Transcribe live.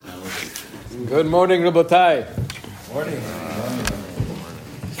Good morning, Rabotai. Morning.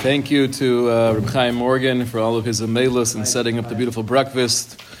 Thank you to Reb Chaim Morgan for all of his amelus and setting up the beautiful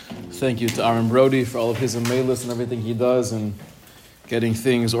breakfast. Thank you to Aaron Brody for all of his amelus and everything he does and getting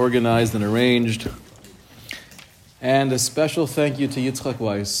things organized and arranged. And a special thank you to Yitzchak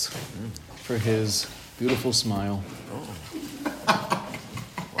Weiss for his beautiful smile.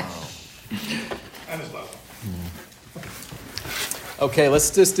 Okay, let's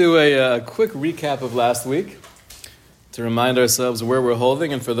just do a quick recap of last week to remind ourselves where we're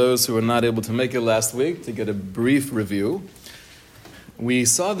holding, and for those who were not able to make it last week, to get a brief review. We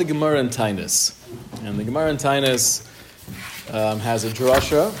saw the Gemara in Tainus, and the Gemara in Tainus has a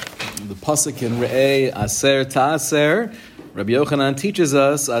drasha, the pasuk in Re'eh Aser Ta'aser. Rabbi Yochanan teaches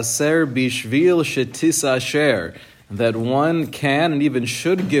us Aser Bishvil Shetis Asher, that one can and even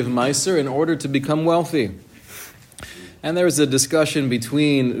should give Meiser in order to become wealthy. And there was a discussion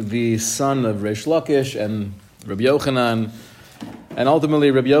between the son of Reish Lakish and Rabbi Yochanan, and ultimately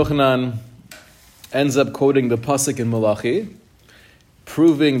Rabbi Yochanan ends up quoting the pasuk in Malachi,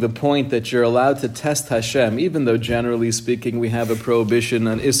 proving the point that you're allowed to test Hashem, even though generally speaking we have a prohibition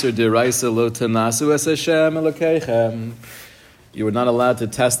on Isser Deraisa Lo Tanasu Es Hashem Elokeichem. You are not allowed to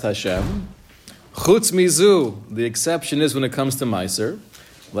test Hashem. Chutz Mizu, the exception is when it comes to Meiser.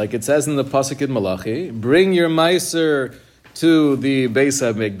 Like it says in the pasuk in Malachi, bring your meiser to the Beis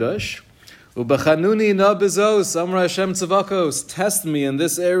HaMikdash. Ubachanuni na bezos, Amar Hashem tzavakos. Test me in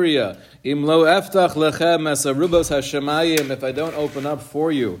this area. Im lo eftach lechem es arubos hashemayim. If I don't open up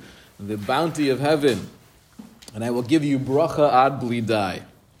for you the bounty of heaven, and I will give you bracha ad blidai.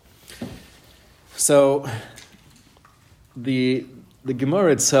 So the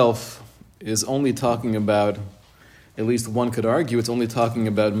Gemara itself is only talking about, at least one could argue, it's only talking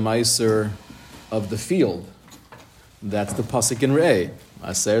about Meiser of the field. That's the pasuk in Re'eh,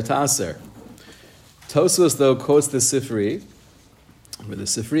 Aser Ta'aser. Tosfos, though, quotes the Sifri, where the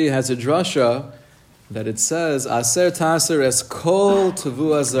Sifri has a drasha that it says, Aser Ta'aser es kol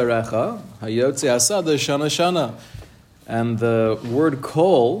tavua zarecha, hayotzi asada shana shana. And the word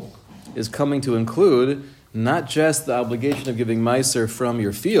kol is coming to include not just the obligation of giving Meiser from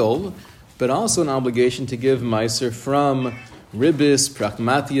your field, but also an obligation to give Meiser from ribis,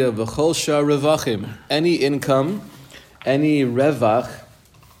 pragmatia, v'chol shar revachim. Any income, any revach,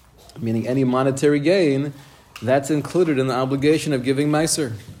 meaning any monetary gain, that's included in the obligation of giving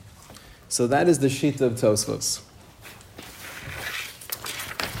Meiser. So that is the shita of Tosfos.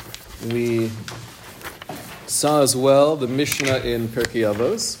 We saw as well the Mishnah in Pirkei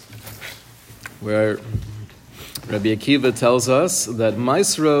Avos, where Rabbi Akiva tells us that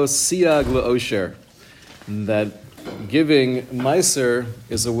Maisro Siag Le'osher, that giving Meiser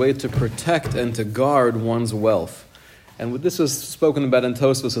is a way to protect and to guard one's wealth. And this was spoken about in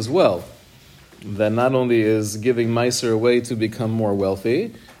Tosfos as well, that not only is giving Meiser a way to become more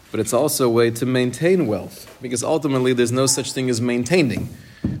wealthy, but it's also a way to maintain wealth, because ultimately there's no such thing as maintaining.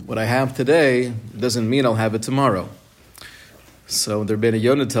 What I have today doesn't mean I'll have it tomorrow. So the Rebbeinu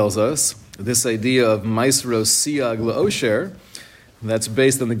Yonah tells us this idea of Maisro Siag Le'osher, that's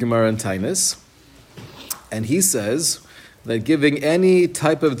based on the Gemara in Tainus. And he says that giving any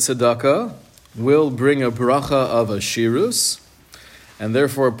type of tzedakah will bring a bracha of a shirus, and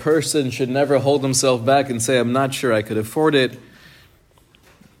therefore a person should never hold himself back and say, I'm not sure I could afford it.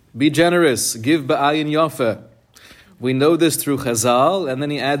 Be generous, give ba'ayin yafeh. We know this through Chazal, and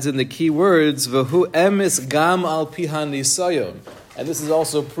then he adds in the key words, V'hu emes gam al pihan nisayon. And this is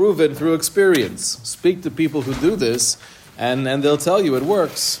also proven through experience. Speak to people who do this, and they'll tell you it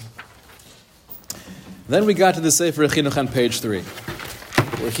works. Then we got to the Sefer Chinuch on page 3,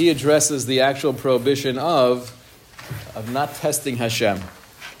 where he addresses the actual prohibition of not testing Hashem.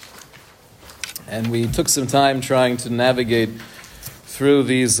 And we took some time trying to navigate through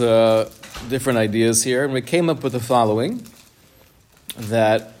these different ideas here, and we came up with the following,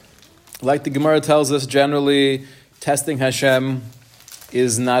 that, like the Gemara tells us, generally, testing Hashem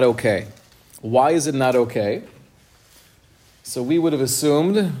is not okay. Why is it not okay? So we would have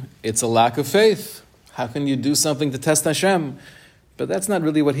assumed it's a lack of faith. How can you do something to test Hashem? But that's not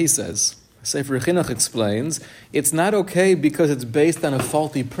really what he says. Sefer Chinuch explains, it's not okay because it's based on a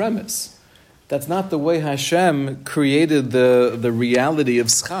faulty premise. That's not the way Hashem created the reality of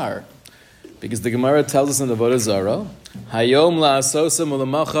schar. Because the Gemara tells us in the Avodah Zarah, Hayom la'asosam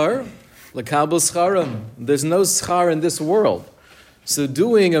u'lamachar l'kabel scharam. There's no schar in this world. So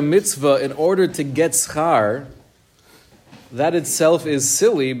doing a mitzvah in order to get schar, that itself is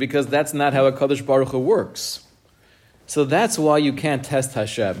silly because that's not how a Kadosh Baruch Hu works. So that's why you can't test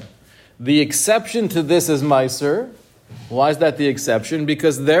Hashem. The exception to this is Meiser. Why is that the exception?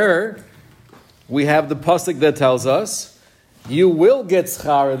 Because there we have the pasuk that tells us, you will get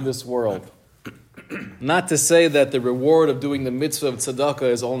schar in this world. Not to say that the reward of doing the mitzvah of tzedakah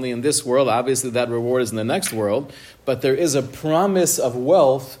is only in this world. Obviously, that reward is in the next world. But there is a promise of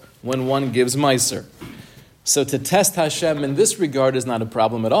wealth when one gives meiser. So to test Hashem in this regard is not a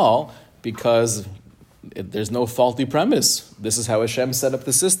problem at all, because there's no faulty premise. This is how Hashem set up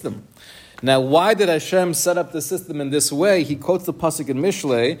the system. Now, why did Hashem set up the system in this way? He quotes the pasuk in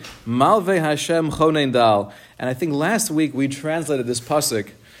Mishlei, Malvei Hashem chonein dal. And I think last week we translated this pasuk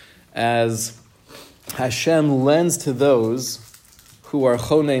as Hashem lends to those who are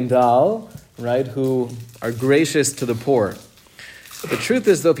chonein dal, right, who are gracious to the poor. The truth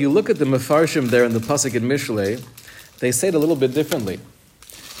is, though, if you look at the Mefarshim there in the pasuk in Mishlei, they say it a little bit differently.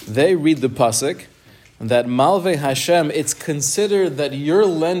 They read the pasuk that Malvei Hashem, it's considered that you're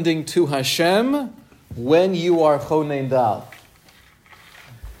lending to Hashem when you are chonein dal.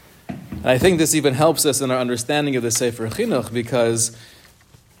 And I think this even helps us in our understanding of the Sefer Chinuch, because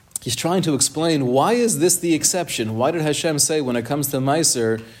he's trying to explain, why is this the exception? Why did Hashem say when it comes to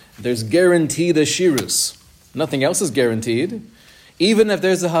Meiser, there's guaranteed a shirus? Nothing else is guaranteed. Even if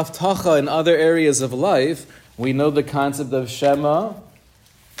there's a haftacha in other areas of life, we know the concept of Shema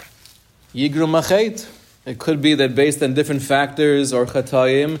Yigru Machet. It could be that based on different factors or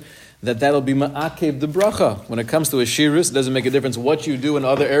chatayim, that'll be ma'akev the bracha. When it comes to a shirus, it doesn't make a difference what you do in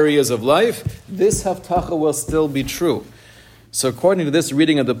other areas of life. This haftacha will still be true. So according to this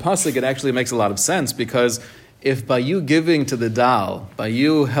reading of the pasuk, it actually makes a lot of sense, because if by you giving to the dal, by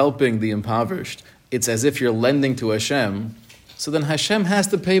you helping the impoverished, it's as if you're lending to Hashem, so then Hashem has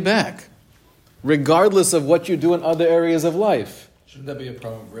to pay back, regardless of what you do in other areas of life. Shouldn't that be a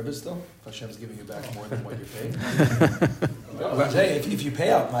problem of ribbis, though? If Hashem's giving you back more than what you're paid? I'm saying, if you pay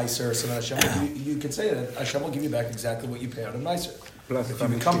out Meiser, so then Hashem, you could say that Hashem will give you back exactly what you pay out in Meiser. If you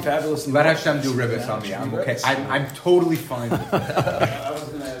become fabulous, let Hashem do ribbis on me. I'm okay. I'm totally fine with it. I was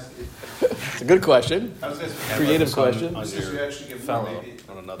going to ask It's a good question. I was going to ask Creative question. you actually give money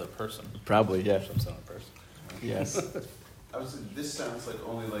on another person. Probably, yeah. Hashem's not a person. Yes. This sounds like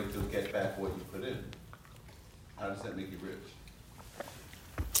only like to get back what you put in. How does that make you rich?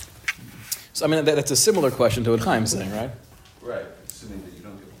 So, I mean, that's a similar question to what Chaim's saying, right? Right, assuming that you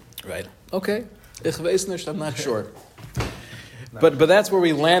don't give them. Right. Okay. Ich weiß nicht, I'm not sure. But that's where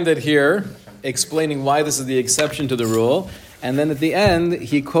we landed here, explaining why this is the exception to the rule. And then at the end,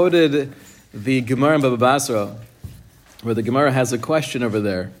 he quoted the Gemara in Baba Basra, where the Gemara has a question over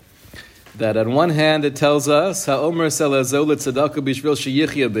there. That on one hand it tells us, Ha'omer selazol tzedakah bishvil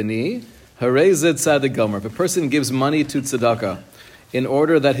sheyichya b'ni, harezet tzadik gomer. If a person gives money to tzedakah in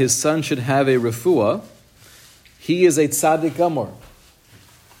order that his son should have a refuah, he is a tzadik gomer.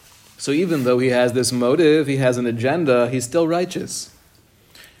 So even though he has this motive, he has an agenda, he's still righteous.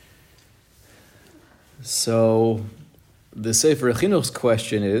 So the Sefer Chinuch's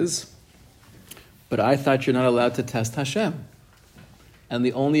question is, but I thought you're not allowed to test Hashem. And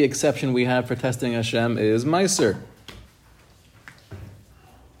the only exception we have for testing Hashem is Meiser.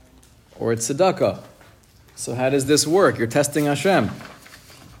 Or it's tzedakah. So how does this work? You're testing Hashem.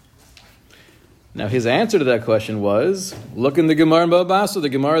 Now his answer to that question was, look in the Gemara in Baba Basra. The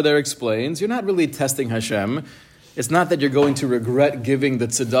Gemara there explains, you're not really testing Hashem. It's not that you're going to regret giving the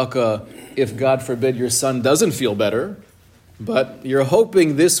tzedakah if, God forbid, your son doesn't feel better. But you're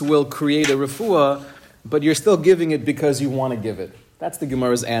hoping this will create a refuah, but you're still giving it because you want to give it. That's the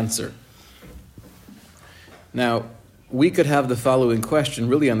Gemara's answer. Now, we could have the following question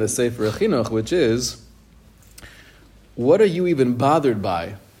really on the Sefer Chinuch, which is, what are you even bothered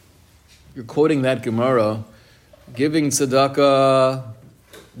by? You're quoting that Gemara, giving tzedakah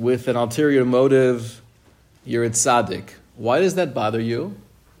with an ulterior motive, you're a tzaddik. Why does that bother you?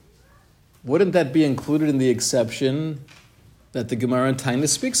 Wouldn't that be included in the exception that the Gemara in Tainus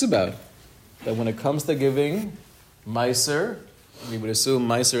speaks about? That when it comes to giving Meiser, we would assume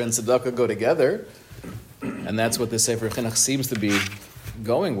Meiser and tzedakah go together, and that's what the Sefer Chinuch seems to be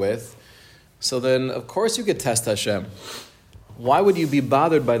going with. So then, of course, you could test Hashem. Why would you be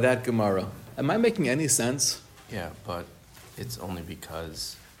bothered by that Gemara? Am I making any sense? Yeah, but it's only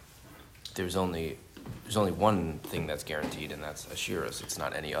because there's only one thing that's guaranteed, and that's Ashiras. It's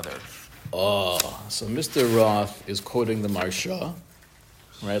not any other. Oh, so Mr. Roth is quoting the Marsha,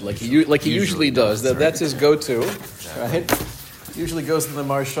 right? Like he usually does. That's his go-to, right? Usually goes to the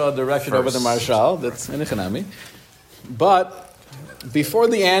Marsha direction over the Marshal. That's in Echanami. But before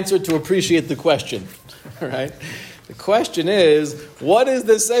the answer, to appreciate the question, right? The question is, what is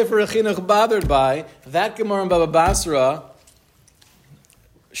the Sefer Chinuch bothered by? That Gemara in Baba Basra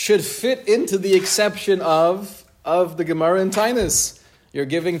should fit into the exception of the Gemara in Tainus. you're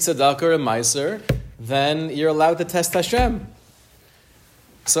giving tzedakah or meiser, then you're allowed to test Hashem.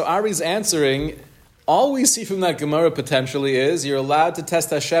 So Ari's answering, all we see from that Gemara potentially is you're allowed to test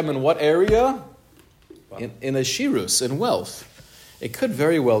Hashem in what area? In a shirus, in wealth. It could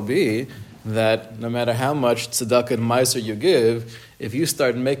very well be that no matter how much tzedakah and meiser you give, if you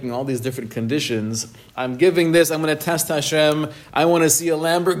start making all these different conditions, I'm giving this, I'm going to test Hashem, I want to see a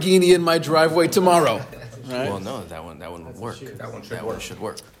Lamborghini in my driveway tomorrow. Right? Well, no, that one would work. That one should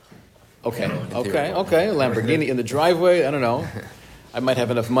work. Okay. Lamborghini in the driveway, I don't know. I might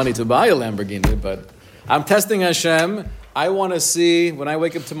have enough money to buy a Lamborghini, but I'm testing Hashem. I want to see, when I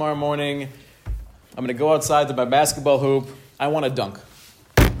wake up tomorrow morning, I'm going to go outside to my basketball hoop, I want to dunk.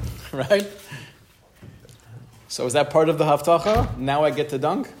 Right? So is that part of the Haftacha? Now I get to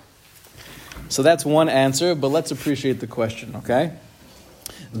dunk? So that's one answer, but let's appreciate the question, okay?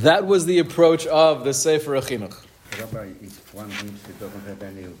 That was the approach of the Sefer HaChinuch. Rabbi, if one gives, it doesn't have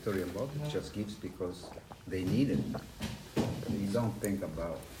any ulterior motive, it just gives because they need it. You don't think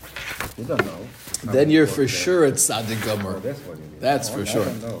about, you don't know. Then you're for sure at Tzaddik Gomer. Oh, that's what you mean. That's for sure. I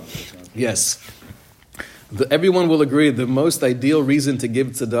don't know. Yes. Everyone will agree the most ideal reason to give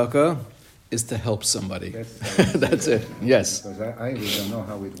tzedakah is to help somebody. That's it. Yes. Because I really don't know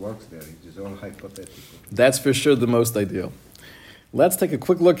how it works there. It is all hypothetical. That's for sure the most ideal. Let's take a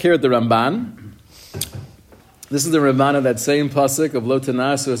quick look here at the Ramban. This is the Ramban of that same pasuk of Lo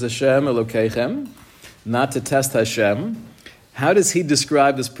Tanasu es Hashem Elokeichem, not to test Hashem. How does he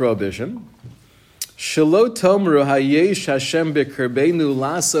describe this prohibition? Shelo tomru hayesh Hashem bekerbeinu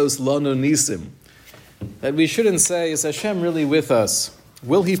lasos lanu nisim. That we shouldn't say, is Hashem really with us?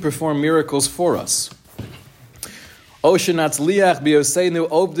 Will he perform miracles for us? O shenatzliach b'yoseinu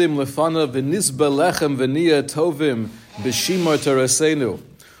obdim lefanav v'nizba lechem v'niyah tovim b'shimor torasenu.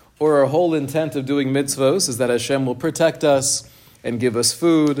 Or our whole intent of doing mitzvos is that Hashem will protect us and give us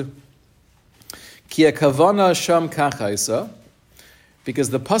food. Ki hakavana sham kachaisa. Because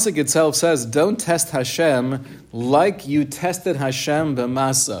the pasuk itself says, don't test Hashem like you tested Hashem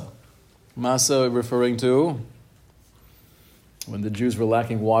b'masa. Masa referring to when the Jews were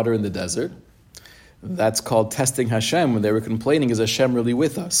lacking water in the desert. That's called testing Hashem. When they were complaining, is Hashem really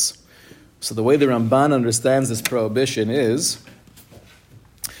with us? So the way the Ramban understands this prohibition is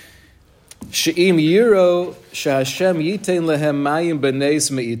She'im yiro she'Hashem yitein lehem mayim b'neis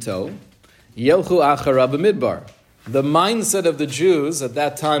me'ito yelchu achara b'midbar. The mindset of the Jews at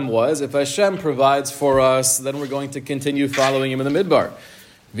that time was, if Hashem provides for us, then we're going to continue following him in the midbar.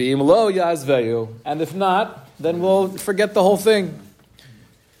 V'im lo yazveyu, and if not, then we'll forget the whole thing.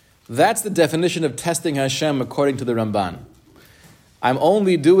 That's the definition of testing Hashem according to the Ramban. I'm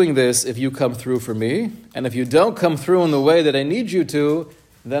only doing this if you come through for me, and if you don't come through in the way that I need you to,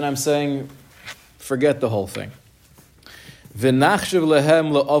 then I'm saying, forget the whole thing. V'nachshiv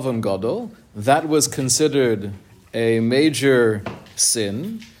lehem le'ovan gadol, that was considered a major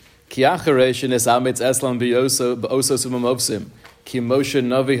sin. Ki acharesh es amitz eslam b'osos u'mamovsim. Ki Moshe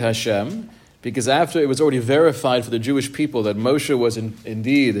Navi Hashem, because after it was already verified for the Jewish people that Moshe was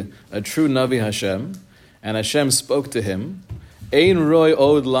indeed a true Navi Hashem, and Hashem spoke to him, Ein roy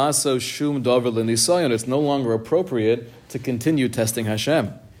od laso shum davar l'nisayon. It's no longer appropriate to continue testing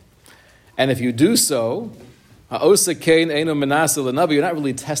Hashem. And if you do so, ha'osa kein eino menasa l'navi, you're not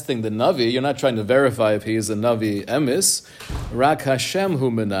really testing the Navi, you're not trying to verify if he is a Navi emis, rak Hashem hu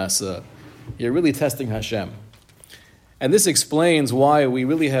menasa. You're really testing Hashem. And this explains why we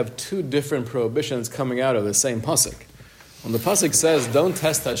really have two different prohibitions coming out of the same pasuk. When the pasuk says, don't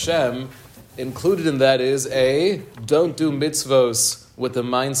test Hashem, included in that is A, don't do mitzvos with the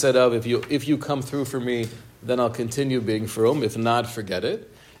mindset of, if you come through for me, then I'll continue being frum. If not, forget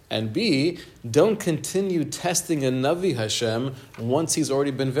it. And B, don't continue testing a Navi Hashem once he's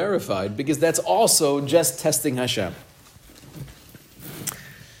already been verified, because that's also just testing Hashem.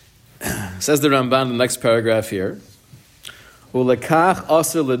 Says the Ramban in the next paragraph here. Ulekach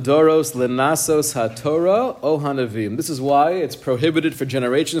aser ledoros lenasos haTorah o hanavim. This is why it's prohibited for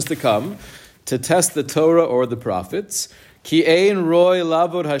generations to come to test the Torah or the prophets. Ki ein roy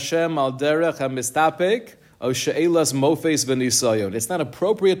lavod Hashem al derech hamistapek o she'elas mofes v'nisayon. It's not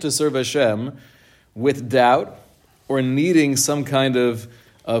appropriate to serve Hashem with doubt or needing some kind of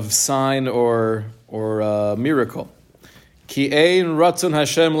sign or miracle. Ki ein ratzon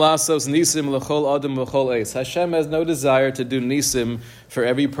Hashem lasos nisim l'chol adam l'chol eis. Hashem has no desire to do nisim for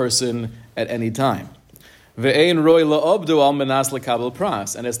every person at any time. Ve'ein roy la'obdu al menas l'kabel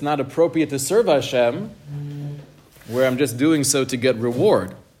pras. And it's not appropriate to serve Hashem where I'm just doing so to get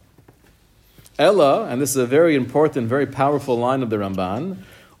reward. Ella, and this is a very important, very powerful line of the Ramban,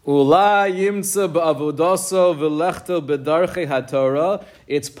 It's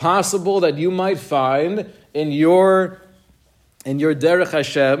possible that you might find in your derech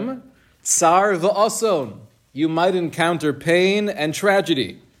Hashem tsar v'ason. You might encounter pain and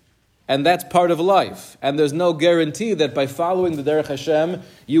tragedy, and that's part of life. And there's no guarantee that by following the derech Hashem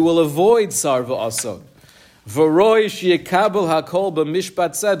you will avoid tsar v'ason. V'roi sheyekabel hakol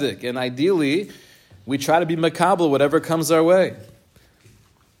b'mishpat tzedek, and ideally we try to be makabel whatever comes our way.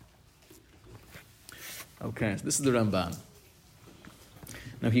 Okay, so this is the Ramban.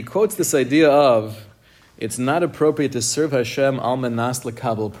 Now he quotes this idea of it's not appropriate to serve Hashem al menas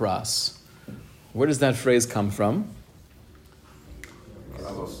lekabel pras. Where does that phrase come from?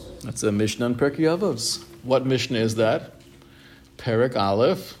 That's a Mishnah in Pirkei Avos. What Mishnah is that? Perek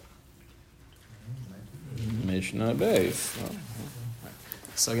Aleph, Mishnah Beis.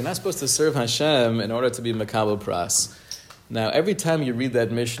 So you're not supposed to serve Hashem in order to be makabel pras. Now, every time you read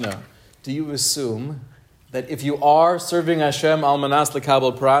that Mishnah, do you assume that if you are serving Hashem al manas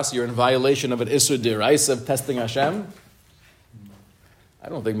lekabel pras, you're in violation of an isur deraisa of testing Hashem? I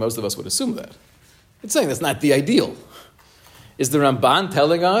don't think most of us would assume that. It's saying that's not the ideal. Is the Ramban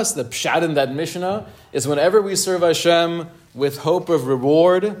telling us the pshat in that Mishnah is whenever we serve Hashem with hope of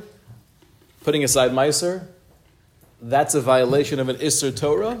reward, putting aside Meiser, that's a violation of an isur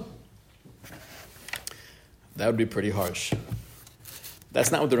Torah? That would be pretty harsh.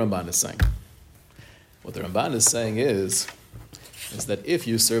 That's not what the Ramban is saying. What the Ramban is saying is that if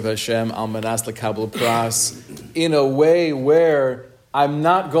you serve Hashem al manas lekabel pras in a way where I'm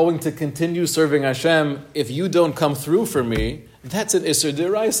not going to continue serving Hashem if you don't come through for me, that's an isur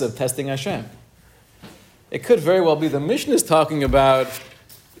deraisa of testing Hashem. It could very well be the Mishnah is talking about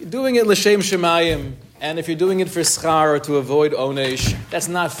doing it l'shem shemayim, and if you're doing it for schar or to avoid onesh, that's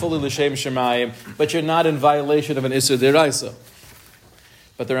not fully l'shem shemayim, but you're not in violation of an isur deraisa.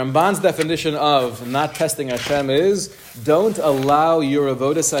 But the Ramban's definition of not testing Hashem is, don't allow your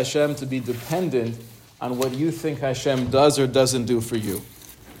avodas Hashem to be dependent on what you think Hashem does or doesn't do for you.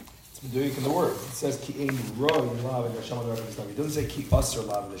 It's meduyik in the word. It says ki ein roy lav Hashem al derech mitzvah. It doesn't say ki aser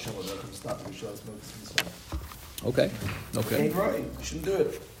lav Hashem al derech mitzvah. Okay. Ain't right. You shouldn't do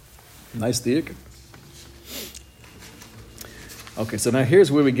it. Nice diuk. Okay, so now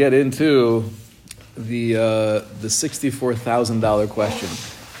here's where we get into the $64,000 question,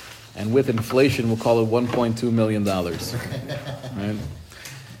 and with inflation, we'll call it $1.2 million. Right?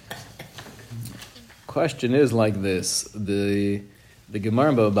 Question is like this: the Gemara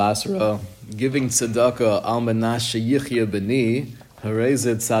in Baba Basra, giving tzedakah al manas sheyichya b'ni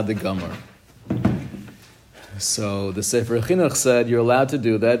harezet tzaddik gomer. So the Sefer Chinuch said you're allowed to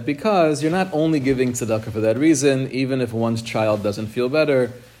do that because you're not only giving tzedakah for that reason. Even if one's child doesn't feel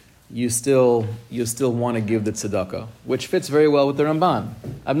better, you still want to give the tzedakah, which fits very well with the Ramban.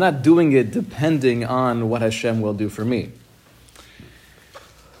 I'm not doing it depending on what Hashem will do for me.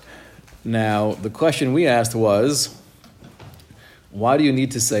 Now, the question we asked was, why do you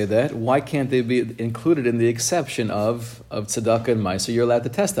need to say that? Why can't they be included in the exception of tzedakah and ma'aser? You're allowed to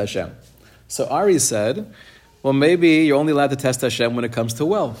test Hashem. So Ari said, well, maybe you're only allowed to test Hashem when it comes to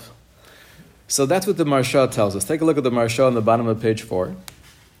wealth. So that's what the Maharsha tells us. Take a look at the Maharsha on the bottom of page 4.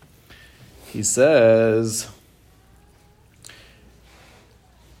 He says,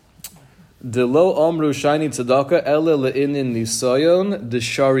 "Delo omru shani tzedakah ele le'inin nisayon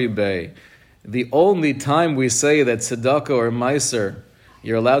deshari bei." The only time we say that tzedakah or meiser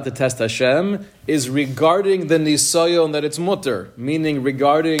you're allowed to test Hashem is regarding the nisayon that it's mutter, meaning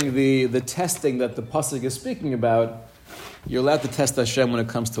regarding the testing that the pasuk is speaking about. You're allowed to test Hashem when it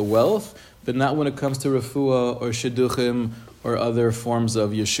comes to wealth, but not when it comes to refuah or shidduchim or other forms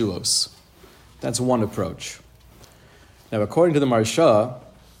of yeshuos. That's one approach. Now, according to the Maharsha,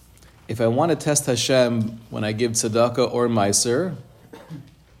 if I want to test Hashem when I give tzedakah or meiser,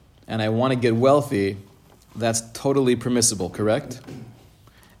 and I want to get wealthy, that's totally permissible, correct?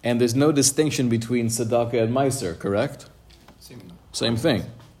 And there's no distinction between tzedakah and meiser, correct? Same thing.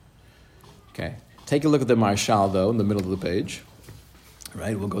 Okay. Take a look at the Marshal, though, in the middle of the page.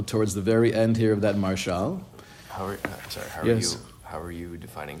 Right, we'll go towards the very end here of that Marshal. How are you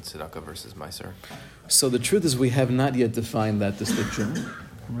defining tzedakah versus meiser? So the truth is we have not yet defined that distinction,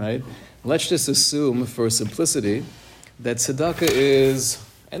 right? Let's just assume, for simplicity, that tzedakah is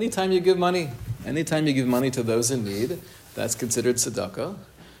anytime you give money to those in need, that's considered tzedakah.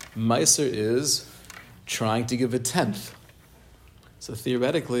 Meiser is trying to give a tenth. So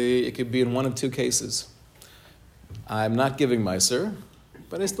theoretically, it could be in one of two cases. I'm not giving meiser,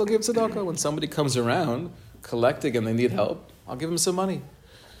 but I still give tzedakah. When somebody comes around collecting and they need help, I'll give them some money.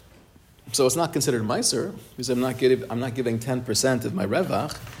 So it's not considered meiser because I'm not giving 10% of my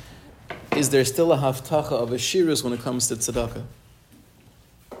revach. Is there still a haftacha of a shirus when it comes to tzedakah?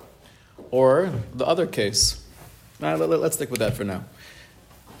 Or the other case? Let's stick with that for now.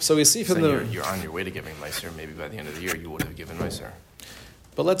 So we see from So you're on your way to giving meiser. Maybe by the end of the year you would have given meiser.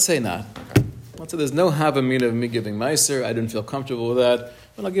 But let's say not. Okay. Let's say there's no havamina of me giving meiser. I didn't feel comfortable with that.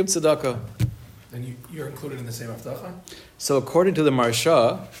 But I'll give tzedakah. Then you're included in the same haftacha? So according to the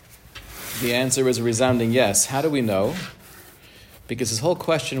Marsha, the answer is a resounding yes. How do we know? Because his whole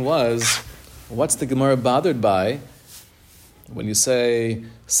question was, what's the Gemara bothered by when you say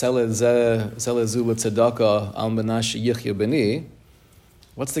Selezula tzedakah al menash yichya beni?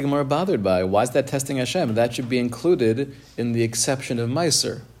 What's the Gemara bothered by? Why is that testing Hashem? That should be included in the exception of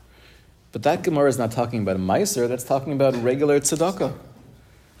Meiser. But that Gemara is not talking about Meiser, that's talking about regular tzedakah.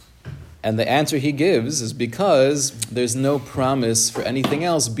 And the answer he gives is because there's no promise for anything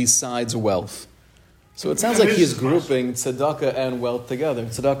else besides wealth. So it sounds like he's grouping tzedakah and wealth together,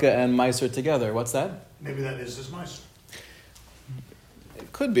 tzedakah and meiser together. What's that? Maybe that is his meiser.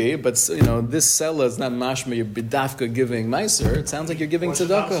 It could be, but this selah is not mashma, you're bidafka giving meiser. It sounds like you're giving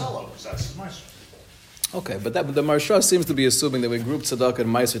tzedakah. That's his meiser. Okay, but the Marsha seems to be assuming that we group tzedakah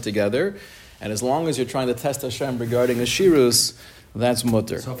and meiser together, and as long as you're trying to test Hashem regarding a shirus, that's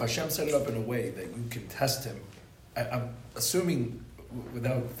mutter. So if Hashem set it up in a way that you can test him, I'm assuming,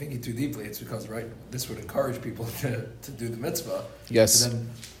 without thinking too deeply, it's because, right, this would encourage people to do the mitzvah. Yes. So then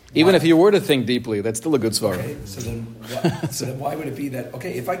Even if you were to think deeply, that's still a good svara. Okay, so then why would it be that,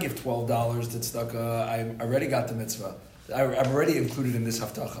 okay, if I give $12 to tzedakah, I already got the mitzvah. I'm already included in this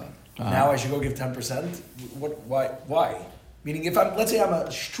haftacha. Now I should go give 10%? Why? Meaning let's say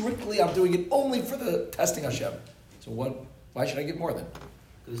I'm doing it only for the testing Hashem. So why should I give more then?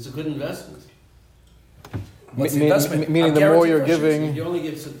 Because it's a good investment. What's the investment? Meaning I'm the more guaranteed you're for giving... You only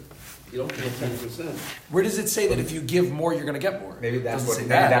give, you don't pay 10%. Where does it say that if you give more, you're going to get more? Maybe that's Doesn't what. say Maybe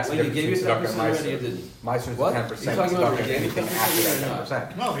that. that's Well, the you gave difference yourself between tzedakah and percent already, meiser. Meiser is What? 10%. You're talking about tzedakah is anything after that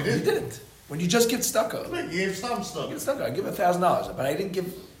 10%. No, he You didn't. didn't. When you just give tzedakah, He gave some I stuff. give tzedakah. I give $1,000, but I didn't give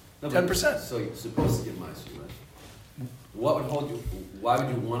No, but- 10%. So you're supposed to give meiser, right? What would hold you? Why would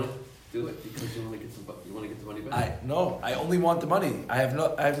you want to do it? Because you want to get the money back. I only want the money. I have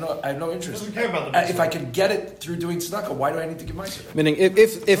no interest. Doesn't care about the If I can get it through doing tzedakah, why do I need to give meiser? Meaning,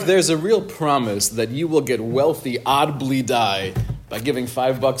 if there's a real promise that you will get wealthy oddly die by giving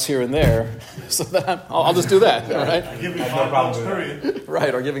 $5 here and there, so that I'll just do that, all right? I give you $5 period.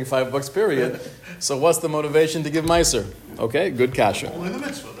 Right, or giving $5 period. So what's the motivation to give meiser? Okay, good kasha. Only the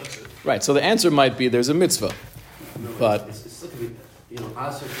mitzvah, that's it. Right, so the answer might be there's a mitzvah. No, But- it's still gonna be,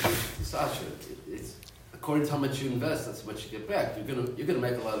 asher to sasha. It's according to how much you invest, that's what you get back. You're gonna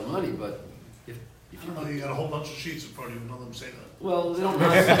make a lot of money, but if I don't know, you got a whole bunch of sheets in front of you, none of them say that. well, they don't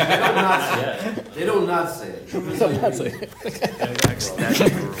not say it. They don't not say it. That's it.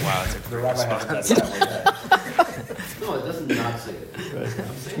 Wow, it's a The great rabbi response. has that No, it doesn't not say it.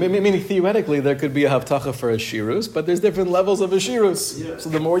 I'm saying Meaning theoretically there could be a haftacha for a shirus, but there's different levels of a shirus. Yeah. So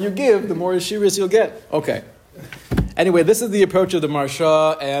the more you give, the more a shirus you'll get. Okay. Anyway, this is the approach of the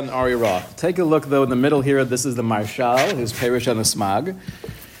Marsha and Ari Roth. Take a look though in the middle here. This is the Marshal, his parish on the Smag.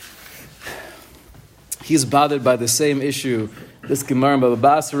 He's bothered by the same issue. This Gemara in Baba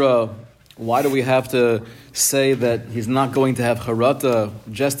Basra. Why do we have to say that he's not going to have harata?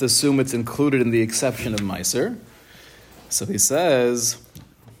 Just assume it's included in the exception of Meiser. So he says,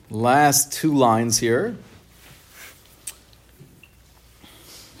 last two lines here.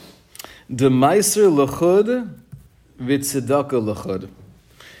 De Meiser lechud v'tzedakah lechud.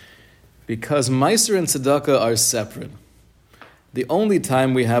 Because Meiser and tzedakah are separate. The only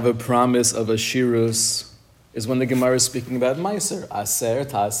time we have a promise of a shirus is when the Gemara is speaking about Meiser, aser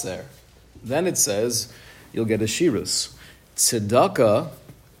ta'aser. Then it says, you'll get a shirus. Tzedakah,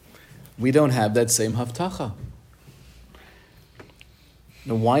 we don't have that same haftacha.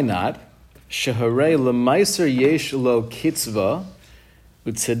 Now, why not? Sheharei lemeiser yesh lo kitzva,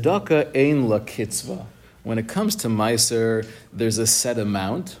 u'tzedakah ein la kitzva. When it comes to meiser, there's a set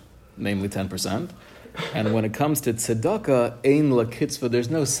amount, namely 10%. And when it comes to tzedakah ein la kitzva, there's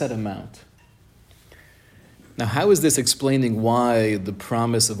no set amount. Now, how is this explaining why the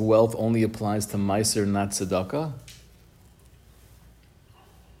promise of wealth only applies to meiser, not tzedakah?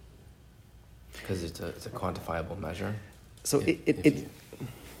 Because it's a quantifiable measure. So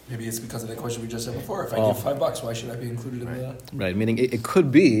Maybe it's because of the question we just said before. If I give $5, why should I be included in the... Right, meaning it could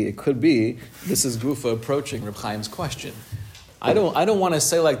be, this is Gufa approaching Reb Chaim's question. I don't want to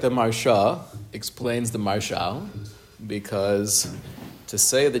say like the Marsha explains the Marshal, because to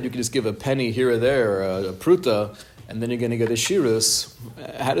say that you can just give a penny here or there, or a pruta, and then you're going to get a shirus.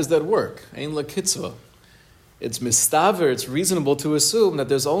 How does that work? Ein la kitzvah. It's mistaver, it's reasonable to assume that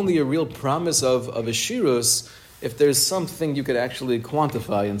there's only a real promise of a shirus if there's something you could actually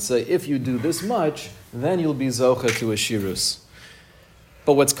quantify and say, if you do this much, then you'll be zocha to a shirus.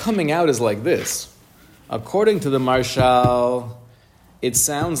 But what's coming out is like this. According to the Marshal, it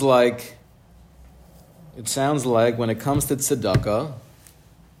sounds like when it comes to tzedakah,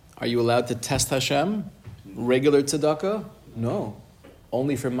 are you allowed to test Hashem? Regular tzedakah? No.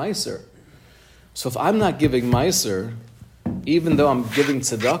 Only for Meiser. So if I'm not giving Meiser, even though I'm giving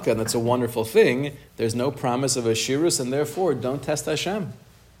tzedakah, and that's a wonderful thing, there's no promise of a shirus, and therefore don't test Hashem.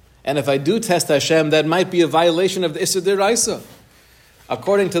 And if I do test Hashem, that might be a violation of the Issur D'Oraisa.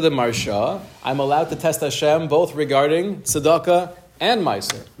 According to the Marsha, I'm allowed to test Hashem both regarding tzedakah and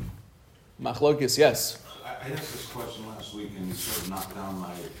Meiser. Machlokes, yes. I asked this question last week, and you sort of knocked down my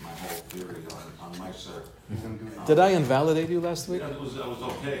whole theory on Meiser. Did I invalidate you last week? Yeah, that was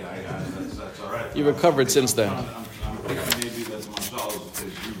okay. That's all right. You recovered since then. I'm thinking maybe that Marshall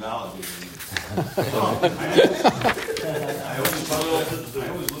is revalidating I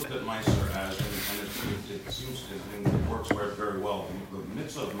always looked at Meiser as, and it seems and it works very well. The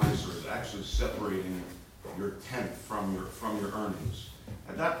mitzvah of Meiser is actually separating your tenth from your earnings.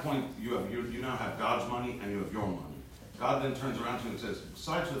 At that point, you now have God's money and you have your money. God then turns around to you and says,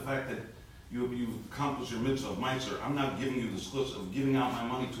 besides the fact that you've accomplished your mitzvah of Meiser, I'm not giving you the schluss of giving out my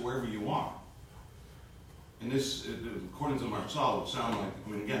money to wherever you want. And this, according to Marsal, would sound like, I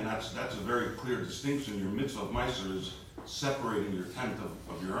mean, again, that's a very clear distinction. Your mitzvah of Meiser is separating your tenth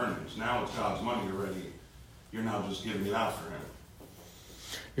of your earnings. Now it's God's money already. You're now just giving it out for Him.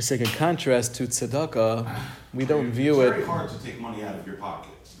 You're saying in contrast to tzedakah, we don't view it. It's very hard to take money out of your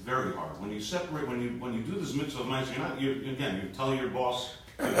pocket. It's very hard. When you separate, when you do this mitzvah of Meiser, you tell your boss,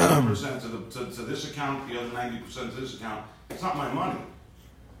 10% to this account, the other 90% to this account. It's not my money.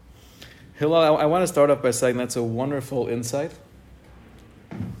 Hillel, I want to start off by saying that's a wonderful insight.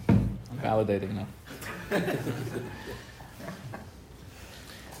 I'm validating now.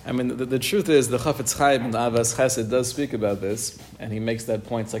 I mean, the truth is, the Chafetz Chaim in the Avas Chesed does speak about this, and he makes that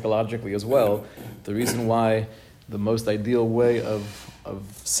point psychologically as well. The reason why the most ideal way of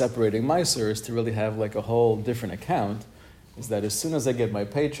separating Meiser is to really have like a whole different account, is that as soon as I get my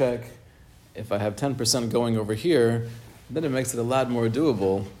paycheck, if I have 10% going over here, then it makes it a lot more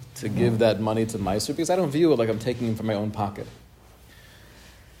doable to give that money to Meiser, because I don't view it like I'm taking it from my own pocket.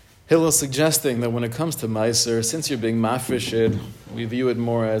 Hillel suggesting that when it comes to Meiser, since you're being mafreshid, we view it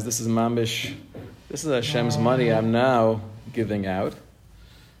more as this is mamish, this is Hashem's money I'm now giving out.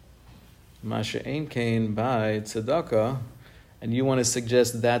 Masha ein kain by tzedakah, and you want to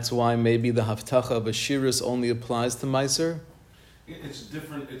suggest that's why maybe the haftacha of a shirus only applies to Meiser? It's a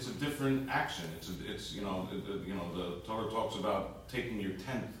different action. It's the Torah talks about taking your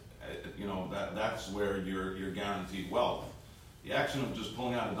tenth. That's where you're guaranteed wealth. The action of just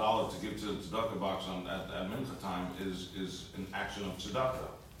pulling out $1 to give to the tzedakah box at mincha time is an action of tzedakah.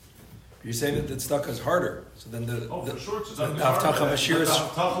 You're saying that the tzedakah is harder. So then for sure, tzedakah is harder. But the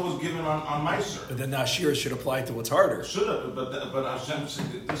haftacha was given on Meiser. But then the Ashira should apply to what's harder. Should have, but Hashem said,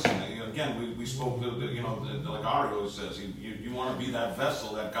 listen, again, we spoke, like Ari always says, you want to be that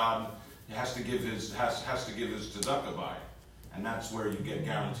vessel that God has to give his tzedakah by. And that's where you get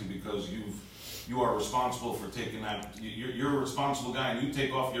guaranteed, because you are responsible for taking that. You're a responsible guy, and you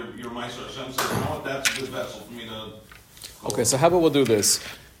take off your Meiser. Hashem says, you know what, that's a good vessel for me to. Okay, so how about we'll do this?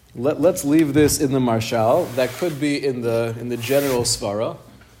 Let's leave this in the Marshal. That could be in the general Svara.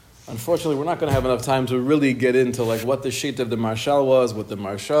 Unfortunately, we're not going to have enough time to really get into like what the sheet of the Marshal was, what the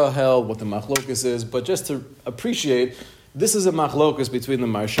Marshal held, what the Machlokus is. But just to appreciate, this is a Machlokus between the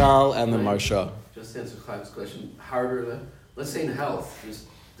Marshal and the Marsha. Just to answer Chaim's question, harder. Let's say in health,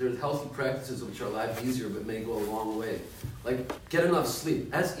 there's healthy practices which are a lot easier but may go a long way. Like get enough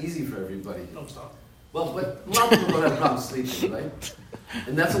sleep. That's easy for everybody. No, stop. Well, but a lot of people don't have problems sleeping, right?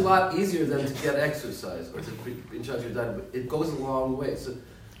 And that's a lot easier than to get exercise or to in charge of your diet. But it goes a long way.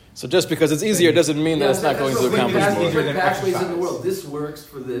 So just because it's easier doesn't mean that it's not going to accomplish more. Different pathways in the world. This works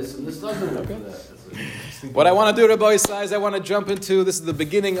for this, and this doesn't work for that. What I want to do, Rabbi Isai, I want to jump into, this is the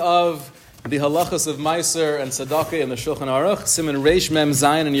beginning of the halachas of Meiser and Tzedakah in the Shulchan Aruch, Siman Reish Mem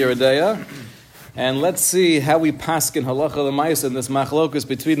Zayin and Yeridea. And let's see how we paskin halacha the Meiser in this machlokus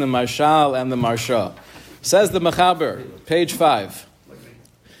between the Marshal and the Marsha. Says the Mechaber, page 5.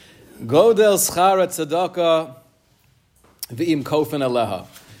 Godel schara tzedakah v'im kofen aleha.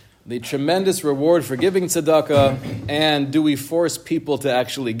 The tremendous reward for giving tzedakah, and do we force people to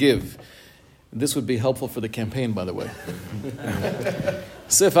actually give? This would be helpful for the campaign, by the way.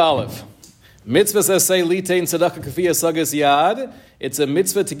 Sif Aleph. Mitzvah says, say, litein tzedakah kafiyah sagas yad. It's a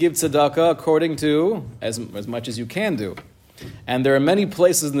mitzvah to give tzedakah according to as much as you can do. And there are many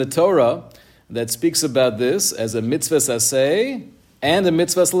places in the Torah that speaks about this as a mitzvah saseh and a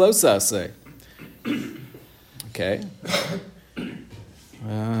mitzvah lo saseh. Okay.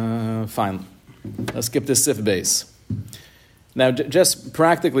 Fine. Let's skip this sif base. Now, just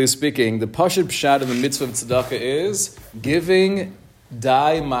practically speaking, the pashut pshat of the mitzvah of tzedakah is giving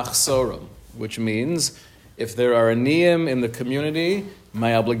dai machsorim, which means if there are aniyim in the community,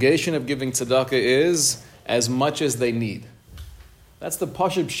 my obligation of giving tzedakah is as much as they need. That's the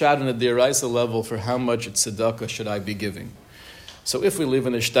pashut pshat on the deraisa level for how much tzedakah should I be giving. So if we live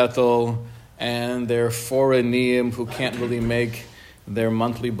in a shtetl and there are 4 aniyim who can't really make their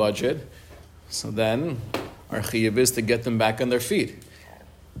monthly budget, so then our chiyuv is to get them back on their feet.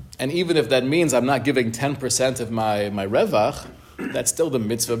 And even if that means I'm not giving 10% of my revach, that's still the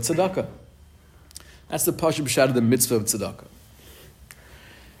mitzvah of tzedakah. That's the pashut pshat of the mitzvah of tzedakah.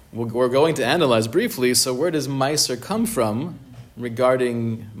 We're going to analyze briefly, so where does Meiser come from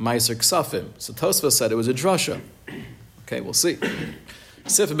regarding Meiser Ksafim? So Tosfos said it was a drasha. Okay, we'll see.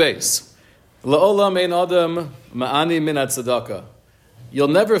 Sif Beis. La'olam ein adam ma'ani min tzedakah. You'll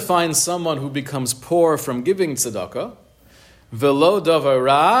never find someone who becomes poor from giving tzedakah. Velo davar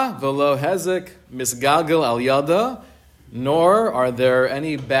ra, velo hezek misgalgal al yada, nor are there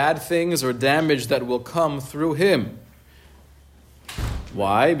any bad things or damage that will come through him.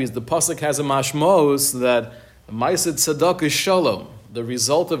 Why? Because the pasuk has a mashmos that ma'aseh tzedakah is shalom. The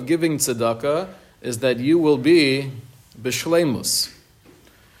result of giving tzedakah is that you will be b'shleimus.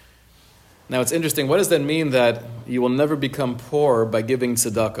 Now it's interesting, what does that mean that you will never become poor by giving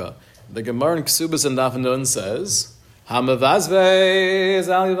tzedakah? The Gemara in Ksubas and Daf Nun says, "Hamavazvez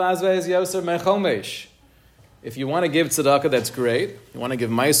al yivazvez yoser mechomesh." If you want to give tzedakah, that's great. You want to give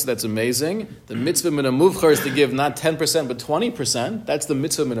ma'aseh, that's amazing. The mitzvah min hamuvchar is to give not 10% but 20%. That's the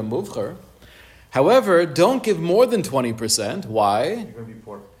mitzvah min hamuvchar. However, don't give more than 20%. Why? You're going to be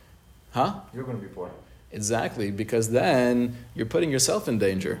poor. Huh? You're going to be poor. Exactly, because then you're putting yourself in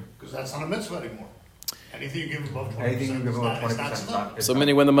danger. Because that's not a mitzvah anymore. Anything you give above 20%, Anything you give above 20% it's not is tzedakah. not. So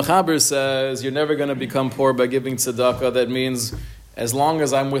meaning when the Mechaber says you're never going to become poor by giving tzedakah, that means as long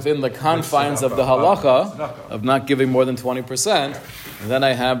as I'm within the confines of the halacha of not giving more than 20%, then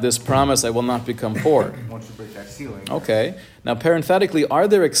I have this promise I will not become poor. Once you break that ceiling. Okay. Now parenthetically, are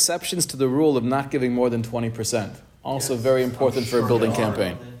there exceptions to the rule of not giving more than 20%? Also very important for a building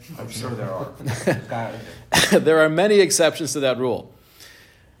campaign. I'm sure there are. There are many exceptions to that rule.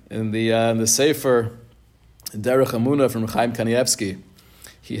 In the Sefer Derech Emunah from Chaim Kanievsky,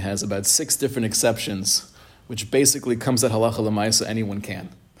 he has about 6 different exceptions, which basically comes at halacha l'maisa anyone can.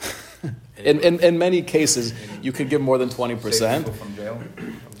 in many cases, you could give more than 20%. From jail.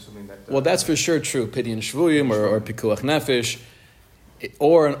 I'm assuming that. Well, that's for sure true. Pidyon Shvuyim or Pikuach Nefesh,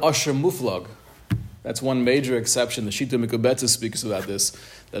 or an Asher Muflag. That's one major exception. The Shita Mikubetza speaks about this,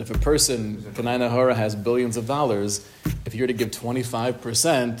 that if a person, Kanai Nahara, has billions of dollars, if you're to give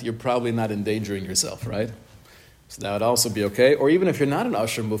 25%, you're probably not endangering yourself, right? So that would also be okay. Or even if you're not an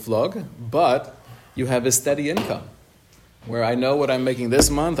Asher Muflag, but you have a steady income, where I know what I'm making this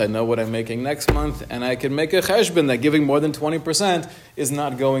month, I know what I'm making next month, and I can make a cheshbon that giving more than 20% is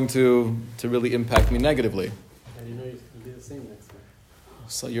not going to really impact me negatively. How do you know you can be the same next time?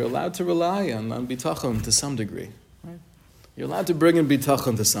 So you're allowed to rely on bitachon to some degree. Right? You're allowed to bring in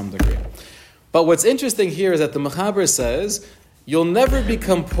bitachon to some degree. But what's interesting here is that the Mechaber says, you'll never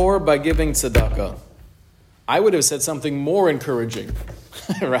become poor by giving tzedakah. I would have said something more encouraging,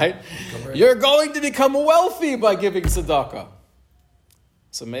 right? You're going to become wealthy by giving tzedakah.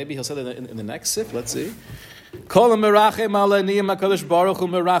 So maybe he'll say that in the next sif. Let's see. If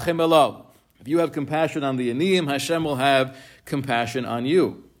you have compassion on the aniyim, Hashem will have compassion on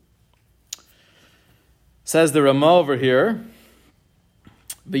you. Says the Ramah over here,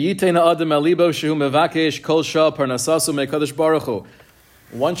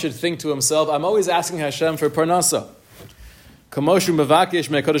 one should think to himself, I'm always asking Hashem for parnasa.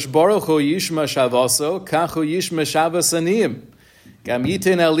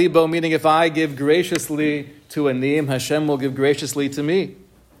 Meaning if I give graciously to a niyim, Hashem will give graciously to me.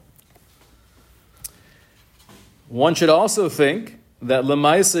 One should also think that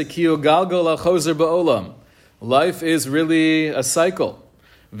lemaisa kiyu galgal achozer ba'olam. Life is really a cycle.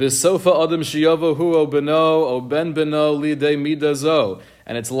 V'sofa adam shiyavo hu o beno o ben beno lidei midazo.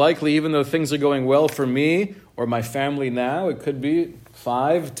 And it's likely, even though things are going well for me or my family now, it could be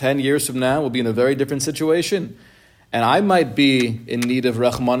 5-10 years from now, we'll be in a very different situation. And I might be in need of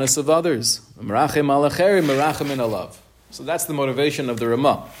rachmanis of others. Merachem alacheri, merachem in alav. So that's the motivation of the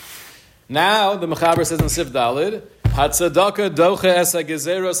Ramah. Now, the Mechaber says in Sif Dalid, Hatzedakah doche es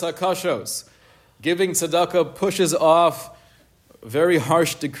hagezeros hakashos. Giving tzedakah pushes off very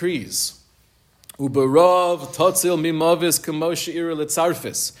harsh decrees. Uberov totzil mimavis kamo she'ira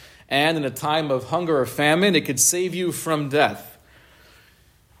letzarfis. And in a time of hunger or famine, it could save you from death.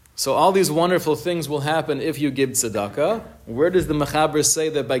 So all these wonderful things will happen if you give tzedakah. Where does the Mechaber say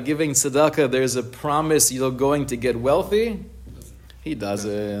that by giving tzedakah there's a promise you're going to get wealthy? He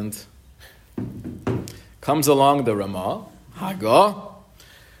doesn't. Comes along the Ramah, Haga,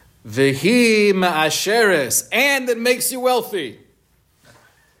 Vehi ma'asheres, and it makes you wealthy.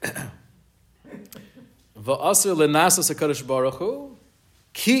 Va'asr lenasas HaKadosh Baruch Hu,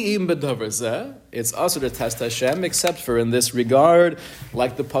 ki'im b'davar zeh, it's asr to test Hashem, except for in this regard,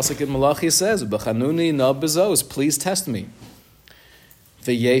 like the pasuk in Malachi says, B'chanuni na bezos, please test me.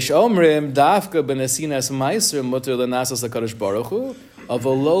 V'yesh omrim, dafka b'nesinas meiser, muter lenasas HaKadosh Baruch Hu,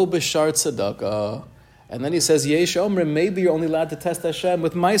 avolo b'shar tzedakah. And then he says, Yesh Omrim, maybe you're only allowed to test Hashem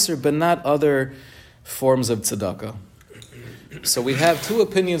with Meiser, but not other forms of tzedakah. So we have two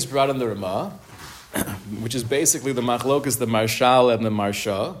opinions brought in the Ramah, which is basically the Machlokas, the Marshal and the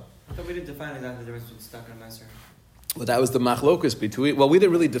Marsha. I thought we didn't define exactly the difference between tzedakah and Meiser. Well, that was the Machlokas between, well, we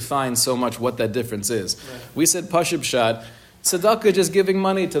didn't really define so much what that difference is. Right. We said Pashib Shad, tzedakah just giving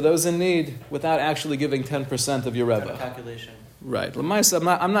money to those in need without actually giving 10% of your Rebbe. Calculation. Right.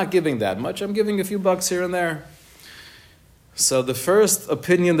 I'm not giving that much. I'm giving a few bucks here and there. So the first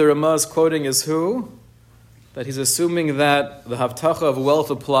opinion the Ramah is quoting is who? That he's assuming that the Havtacha of wealth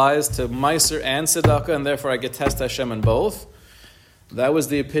applies to Meiser and Tzedakah, and therefore I get test Hashem in both. That was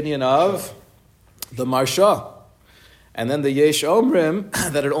the opinion of the Marsha. And then the Yesh Omrim,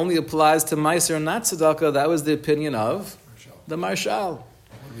 that it only applies to Meiser and not Tzedakah, that was the opinion of the Marshal.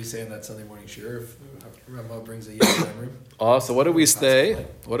 What do we say on that Sunday morning shir if Ramah brings a Yesh Omrim? Oh, so what do we say?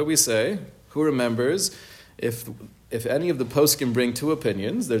 What do we say? Who remembers? If any of the poskim bring two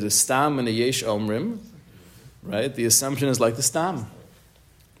opinions, there's a stam and a yesh omrim, right? The assumption is like the stam.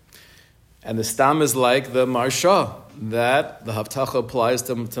 And the stam is like the marsha, that the havtacha applies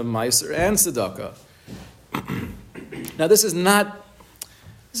to meiser and tzedakah. Now this is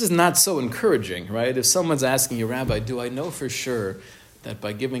not so encouraging, right? If someone's asking you, Rabbi, do I know for sure that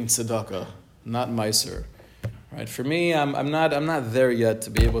by giving tzedakah, not meiser, right? For me, I'm not there yet to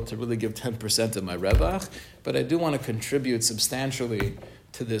be able to really give 10% of my revach, but I do want to contribute substantially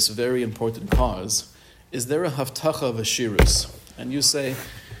to this very important cause. Is there a haftacha of a shirus? And you say,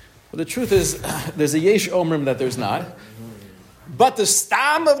 well, the truth is, there's a yesh omrim that there's not, but the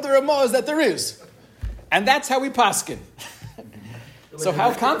stam of the Ramah is that there is, and that's how we paskin. So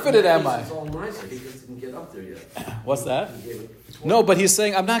how confident am I? It's all nicer. He just didn't get up there yet. What's that? No, but he's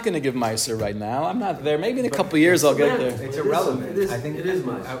saying, I'm not going to give Meiser right now. I'm not there. Maybe in a couple of years I'll get there. It's irrelevant. I think it is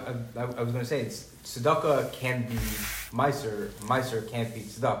Meiser. I was going to say, tzedakah can be Meiser, Meiser can't be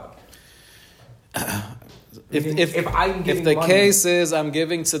tzedakah. If the money, case is I'm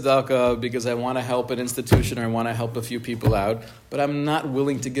giving tzedakah because I want to help an institution or I want to help a few people out, but I'm not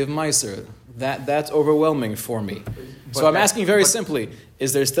willing to give Meiser, that's overwhelming for me. So I'm asking very simply,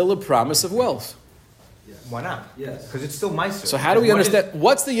 is there still a promise of wealth? Why not? Yes. Because it's still Meiser. So how do we understand?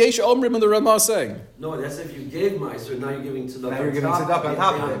 What's the Yesh Omrim and the Ramah saying? No, that's if you gave Meiser, now you're giving tzedakah. Now you're giving tzedakah on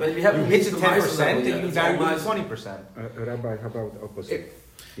top of it. But if you haven't hit the reached the Meiser 10%, level then yet, you it's value all the Meiser. 20%. Rabbi, how about opposite?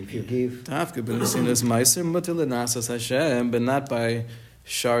 If you give... But not by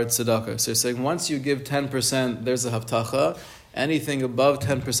shar tzedakah. So you're saying once you give 10%, there's a haftacha. Anything above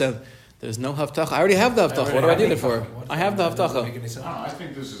 10%, there's no haftacha. I already have the haftacha. What do I need it for? I have the haftacha. I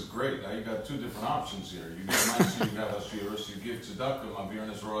think this is great. Now you got two different options here. You give Meiser, you got Hashiras, you give tzedakah, Mavir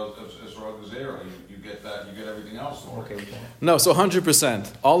and Ezra Gezerah. You get that, you get everything else for it. No, so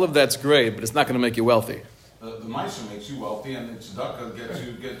 100%. All of that's great, but it's not going to make you wealthy. The Meiser makes you wealthy, and the tzedakah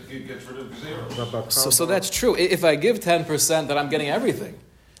gets rid of Gezerah. So that's true. If I give 10%, then I'm getting everything.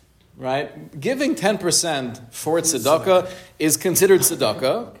 Right? Giving 10% for tzedakah is considered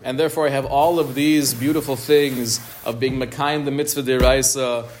tzedakah, and therefore I have all of these beautiful things of being mekayim the mitzvah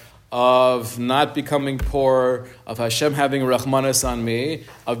deraisa, of not becoming poor, of Hashem having rachmanas on me,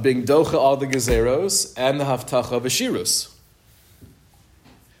 of being docha all the gezeros, and the haftacha of ashirus.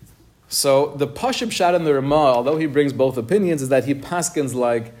 So the Pashib Shad and the Ramah, although he brings both opinions, is that he paskins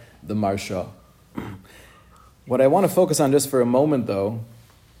like the Marsha. What I want to focus on just for a moment, though,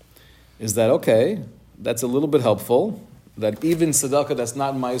 is that, okay, that's a little bit helpful, that even tzedakah that's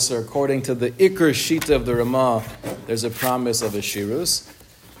not Meiser, according to the Iker Shita of the Ramah, there's a promise of a shirus.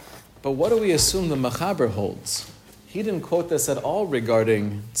 But what do we assume the Mechaber holds? He didn't quote this at all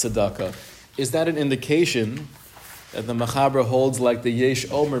regarding tzedakah. Is that an indication that the Mechaber holds like the Yesh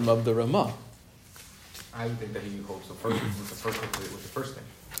Omer of the Ramah. I would think that he holds the first with the first thing.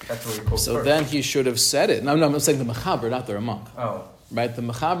 That's where he quotes So first. then he should have said it. No, I'm saying the Mechaber, not the Ramah. Oh. Right? The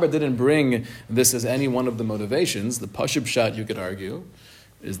Mechaber didn't bring this as any one of the motivations. The Pashub Shot, you could argue,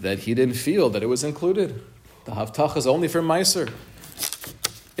 is that he didn't feel that it was included. The Haftach is only for Meiser.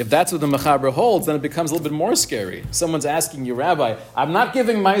 If that's what the Mechaber holds, then it becomes a little bit more scary. Someone's asking you, Rabbi, I'm not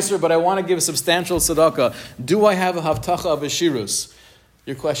giving Meiser, but I want to give substantial tzedakah. Do I have a Haftacha of a Shirus?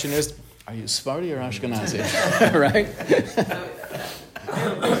 Your question is, are you Sephardi or Ashkenazi? Right? I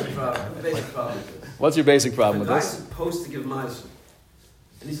have a basic problem with this. What's your basic problem with The guy's this? supposed to give Meiser.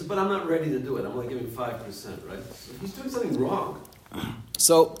 And he said, but I'm not ready to do it. I'm only giving 5%, right? So he's doing something wrong.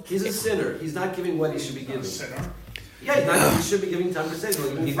 So He's a sinner. He's not giving what he should be giving. Sinner. Yeah, he should be giving 10%. He's only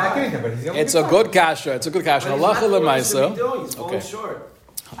giving He's not 5%. giving it, but he's only it's a good kasha. It's a good kasha. But he's not Halacha doing what he should l'maisa. be doing. He's falling Okay. short.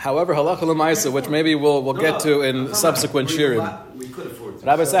 However, halacha l'maisa, which maybe we'll get to in No, subsequent we- shirim. We could afford to.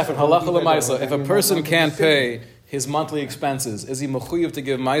 Rabbi Safran, halacha So l'maisa, if a he's person not can't considering- pay his monthly expenses, is he mechuyev to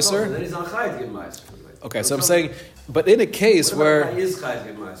give No, meiser? then he's not chayav to give Meiser. Okay, so I'm saying, but in a case What about if where he is chayav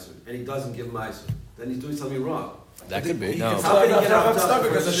to give Meiser and he doesn't give Meiser? Then he's doing something wrong. that could be. No. How can he get How Haftarah can he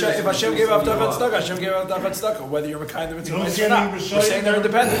get Because Haftarah if Hashem gave Haftarah for Tzedakah, Hashem gave Haftarah Tzedakah, whether you're kind of into You don't Meiser see or not. any We're Messiah saying they're there.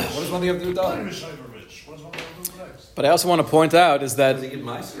 independent. What does one have to do with the What other? is Cyber Rich? What does one do next? But I also want to point out is that Does he give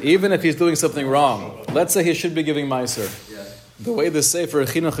Meiser? even if he's doing something wrong, let's say he should be giving meiser. Yeah. The way the Sefer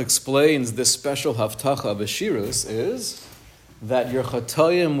Chinuch explains this special haftacha of Ashirus is that your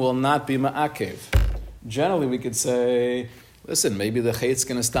chatoyim will not be ma'akev. Generally, we could say, listen, maybe the chayt's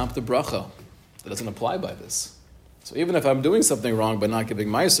going to stomp the bracha. That doesn't apply by this. So even if I'm doing something wrong by not giving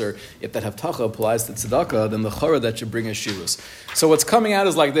meiser, if that haftacha applies to tzedakah, then the chorah that should bring is shirus. So what's coming out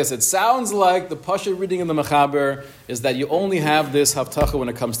is like this. It sounds like the pasha reading in the Mechaber is that you only have this haftacha when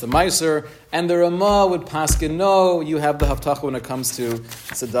it comes to meiser, and the Ramah would paskin, no, you have the haftacha when it comes to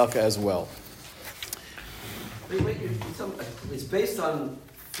tzedakah as well. Wait, it's based on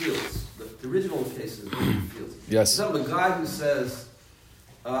fields. The original case is fields. Yes. So a guy who says,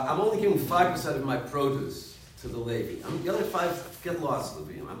 I'm only giving 5% of my produce to the Levi. The other 5 get lost,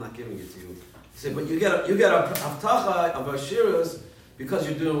 Levium. I'm not giving it to you. He said, but you get a haftacha of Ashiras because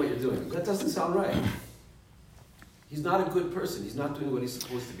you're doing what you're doing. That doesn't sound right. He's not a good person. He's not doing what he's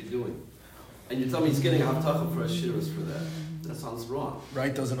supposed to be doing. And you tell me he's getting a haftacha for Ashiras for that. That sounds wrong.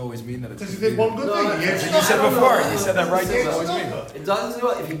 Right doesn't always mean that it's. Because he did one good No, thing. He no, answered You said I don't before. know. You said that right He doesn't always answered mean. It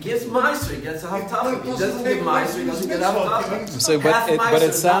doesn't. If he gives Meiser, he gets a haftacha. If he doesn't give Meiser, he doesn't get a haftacha. So, Half but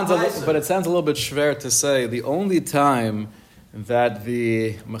it Meiser, sounds not a, Meiser. but it sounds a little bit schwer to say. The only time that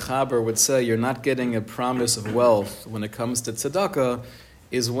the Mechaber would say you're not getting a promise of wealth when it comes to tzedakah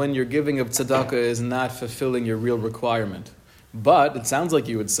is when your giving of tzedakah is not fulfilling your real requirement. But it sounds like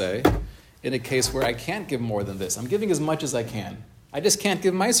you would say, in a case where I can't give more than this, I'm giving as much as I can. I just can't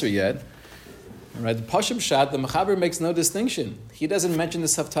give meiser yet. Right? The Pashim Shat, the Mechaber makes no distinction. He doesn't mention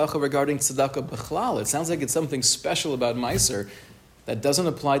this haftacha regarding tzedakah b'chlal. It sounds like it's something special about meiser that doesn't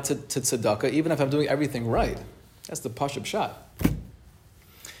apply to tzedakah, even if I'm doing everything right. That's the Pashim Shat.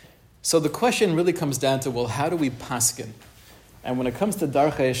 So the question really comes down to, well, how do we paskin? And when it comes to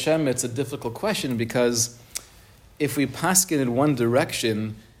Darchei Hashem, it's a difficult question because if we paskin in one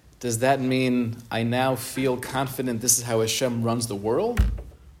direction, does that mean I now feel confident this is how Hashem runs the world?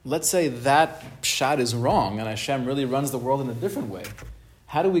 Let's say that shot is wrong and Hashem really runs the world in a different way.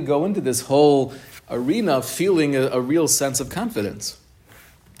 How do we go into this whole arena feeling a real sense of confidence?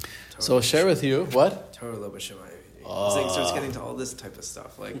 So I'll share with you, what? Torah lo b'shamayim. It's like, so it's getting to all this type of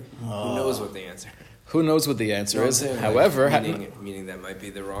stuff. Like, who knows what the answer? Who knows what the answer is? Like, However, meaning that might be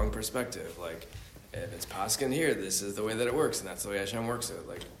the wrong perspective. Like, if it's paskin here, this is the way that it works, and that's the way Hashem works it.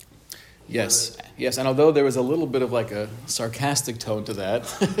 Like, yes, and although there was a little bit of like a sarcastic tone to that,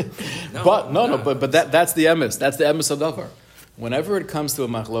 No, but that's the emes. That's the emes of davar. Whenever it comes to a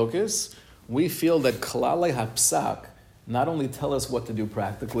machlokes, we feel that klalei hapsak not only tell us what to do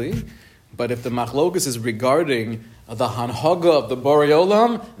practically, but if the machlokes is regarding the hanhaga of the Borei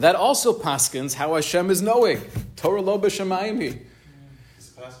Olam, that also paskins how Hashem is knowing. Torah lo b'shamayim. Is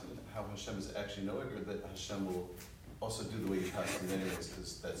it possible how Hashem is actually knowing, or that Hashem will also do the way you paskin anyways,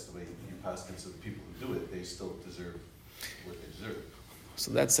 because that's the way you paskin, so the people who do it, they still deserve what they deserve?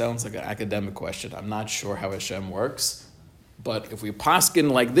 So that sounds like an academic question. I'm not sure how Hashem works, but if we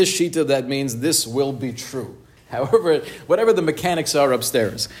paskin like this shita, that means this will be true. However, whatever the mechanics are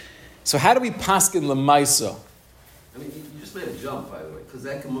upstairs. So how do we paskin l'maisa? I mean, you just made a jump, by the way, because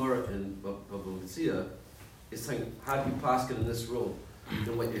that Gemara in Bava Metzia is saying, how do you paskin in this rule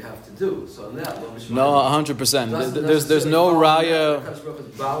than what you have to do? So in that, No, 100%. There's no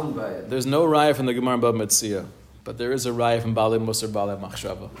raya. Bound by it. There's no raya from the Gemara in Bava Metzia. but there is a raya from Baalei Musar, Baalei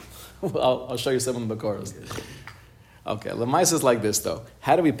Machshava. Well, I'll show you some of the Makoros. Okay, Lamaisa is like this though.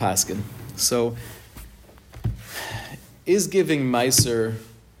 How do we paskin? So, is giving Meiser,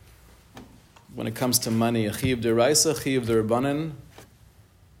 when it comes to money, a chiyuv deraisa, chiyuv derabanan,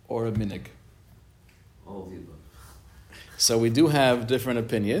 or a minig? All of the above. So we do have different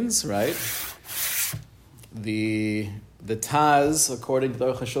opinions, right? The Taz, according to the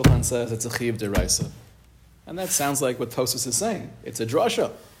Aruch HaShulchan, says it's a chiyuv deraisa. And that sounds like what Tosfos is saying. It's a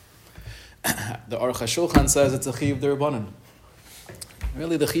drasha. The Aruch HaShulchan says it's a chiyuv derabanan.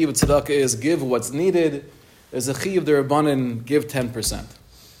 Really, the chiyuv tzedakah is give what's needed. There's a chiyuv derabanan, give 10%.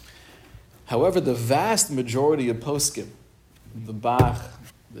 However, the vast majority of poskim, the Bach,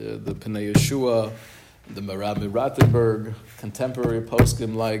 the Pnei Yeshua, the Rabbi Rattenberg, contemporary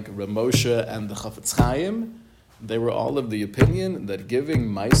poskim like Ramosha and the Chafetz Chaim, they were all of the opinion that giving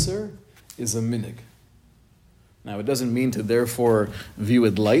Meiser is a minig. Now, it doesn't mean to therefore view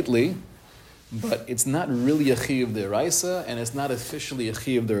it lightly, but it's not really a chiyuv deraisa, and it's not officially a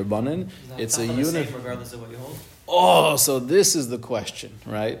chiyuv derabanan. It's a unit. Regardless of what you hold. Oh, so this is the question,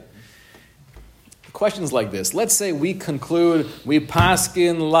 right? The question is like this. Let's say we conclude, we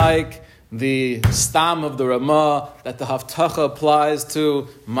paskin like the stam of the Ramah, that the haftacha applies to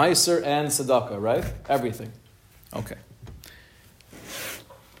Meiser and Tzedakah, right? Everything. Okay.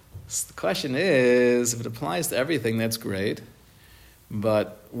 So the question is, if it applies to everything, that's great.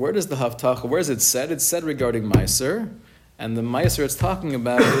 But where does the haftacha, where is it said? It's said regarding Meiser, and the Meiser it's talking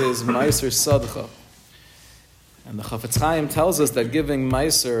about is Meiser Sadcha. And the Chafetz Chaim tells us that giving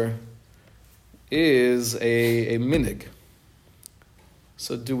Meiser is a minig.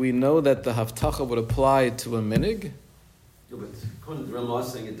 So do we know that the haftacha would apply to a minig? Yeah, but according to the Ramah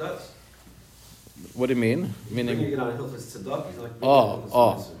saying it does. What do you mean? Bringing Meaning? it on a hill for tzedakah, he's like,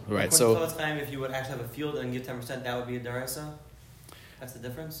 Right. According So to Chafetz Chaim, if you would actually have a field and give 10%, that would be a deraisa? That's the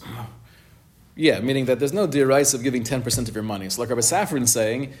difference? yeah, meaning that there's no deraisa of giving 10% of your money. So like Rabbi Safran is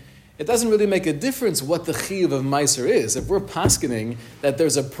saying, it doesn't really make a difference what the chiyuv of Meiser is. If we're paskening that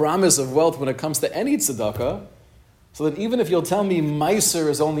there's a promise of wealth when it comes to any tzedakah, so that even if you'll tell me Meiser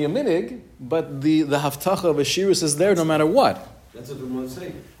is only a minig, but the haftacha of Ashirus is there no matter what. That's what the Ramah is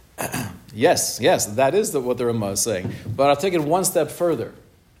saying. Yes, that is what the Ramah is saying. But I'll take it one step further,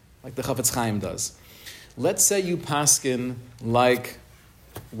 like the Chafetz Chaim does. Let's say you paskin like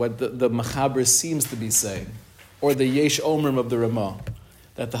what the Machaber seems to be saying, or the Yesh Omrim of the Ramah,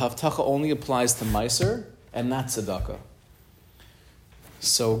 that the haftacha only applies to Meiser and not tzedakah.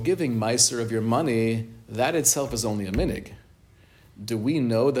 So giving Meiser of your money, that itself is only a minig. Do we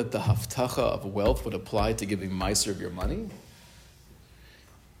know that the haftacha of wealth would apply to giving Meiser of your money?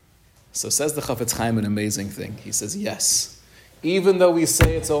 So says the Chafetz Chaim an amazing thing. He says, yes. Even though we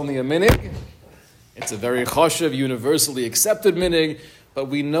say it's only a minig, it's a very choshev, universally accepted minig, but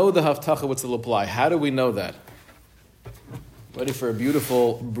we know the haftacha would still apply. How do we know that? Ready for a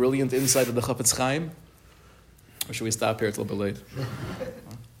beautiful, brilliant insight of the Chafetz Chaim? Or should we stop here? It's a little bit late.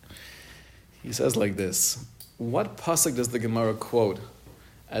 He says like this. What pasuk does the Gemara quote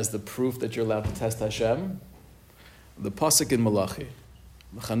as the proof that you're allowed to test Hashem? The pasuk in Malachi.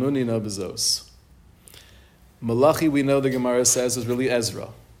 M'chanuni no bezos. Malachi, we know the Gemara says, is really Ezra.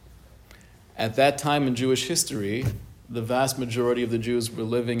 At that time in Jewish history, the vast majority of the Jews were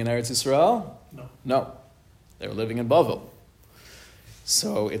living in Eretz Yisrael? No. They were living in Bavel.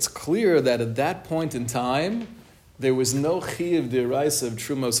 So it's clear that at that point in time, there was no chiyuv deraisa of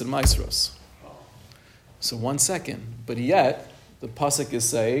trumos and maisros. So one second. But yet, the pasuk is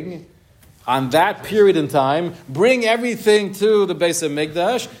saying, on that period in time, bring everything to the Beis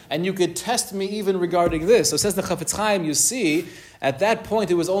HaMikdash, and you could test me even regarding this. So says the Chafetz Chaim, you see, at that point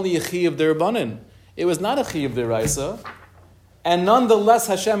it was only a chiyuv derabanan. It was not a chiyuv deraisa. And nonetheless,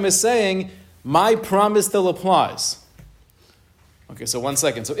 Hashem is saying, my promise still applies. Okay, so one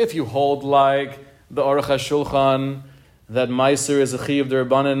second. So if you hold like the Aruch HaShulchan, that Meiser is a chiyuv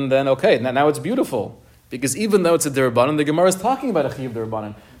derabanan, then okay, now it's beautiful. Because even though it's a derabanan, the Gemara is talking about a chiyuv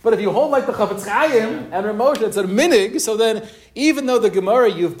derabanan. But if you hold like the Chafetz Chaim and Ramosha, it's a minig, so then even though the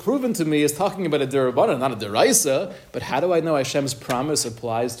Gemara you've proven to me is talking about a derabanan, not a deraisa, but how do I know Hashem's promise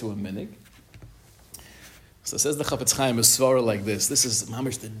applies to a minig? So it says the Chafetz Chaim is svara like this. This is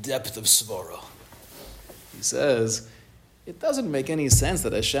mamish the depth of svara. He says, it doesn't make any sense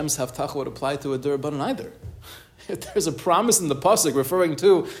that Hashem's haftacha would apply to a derabanan either. If there's a promise in the pasuk referring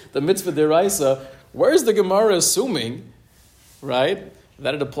to the mitzvah deraisa, where's the Gemara assuming, right,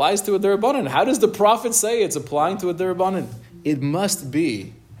 that it applies to a derabanan? How does the prophet say it's applying to a derabanan? It must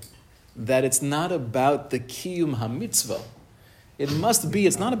be that it's not about the kiyum hamitzvah. It must be,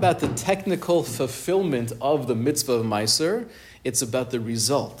 it's not about the technical fulfillment of the mitzvah of Meiser, it's about the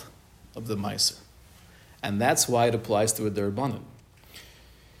result of the Meiser. And that's why it applies to a D'Rabbanan.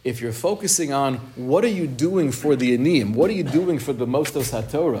 If you're focusing on what are you doing for the Aniyim, what are you doing for the Mostos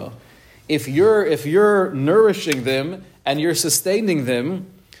HaTorah, if you're nourishing them and you're sustaining them,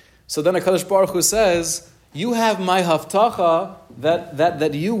 so then HaKadosh Baruch Hu says, you have my haftacha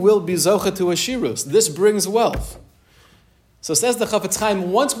that you will be zocha to a shirus. This brings wealth. So says the Chafetz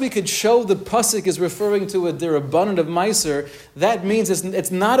Chaim, once we could show the pasuk is referring to a D'Rabbanan of Meiser, that means it's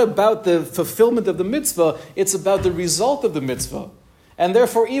not about the fulfillment of the mitzvah, it's about the result of the mitzvah. And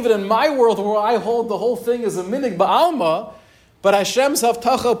therefore, even in my world where I hold the whole thing as a minig ba'alma, but Hashem's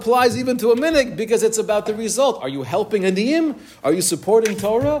haftacha applies even to a minig because it's about the result. Are you helping Aniyim? Are you supporting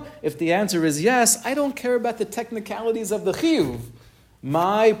Torah? If the answer is yes, I don't care about the technicalities of the chiyuv.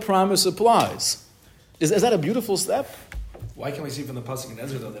 My promise applies. Is that a beautiful step? Why can't we see from the pasuk in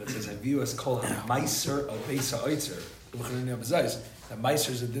Ezra though that it says Haviu es kol meiser al beisa oitzer that meiser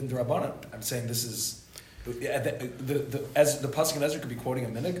is a din d'Rabbanan? I'm saying this is as the pasuk in Ezra could be quoting a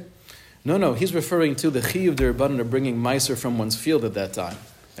minig. No, he's referring to the chiyuv d'Rabbanan of bringing meiser from one's field at that time.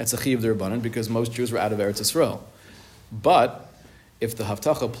 That's a chiyuv d'Rabbanan because most Jews were out of Eretz Yisrael. But if the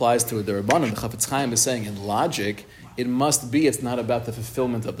haftacha applies to a d'Rabbanan, the Chafetz Chaim is saying in logic, it's not about the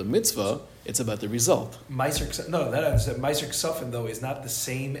fulfillment of the mitzvah, it's about the result. Meiser Ksafim, though, is not the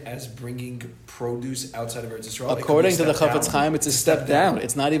same as bringing produce outside of Eretz Yisrael. According to the Chafetz Chaim, it's a step down.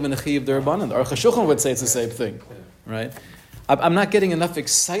 It's not even a chiyuv d'Rabbanan. Or Aruch HaShulchan would say it's the same thing, right? I'm not getting enough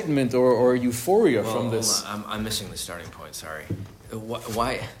excitement or euphoria from this. I'm missing the starting point, sorry.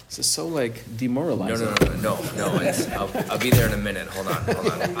 Why? This is so demoralizing. No. I'll be there in a minute. Hold on.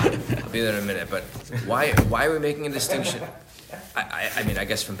 I'll be there in a minute. But why are we making a distinction? I mean, I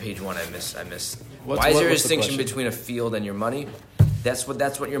guess from page 1 I missed. Why is there a distinction between a field and your money? That's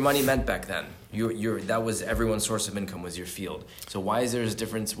what your money meant back then. That was everyone's source of income was your field. So why is there a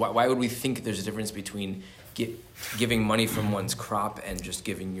difference? Why would we think there's a difference between giving money from one's crop and just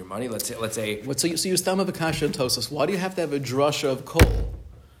giving your money? Let's say. So you stam of Akasha and Tosas. Why do you have to have a drasha of coal?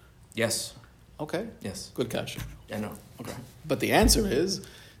 Yes. Okay. Yes. Good kasha. I know. Okay. But the answer is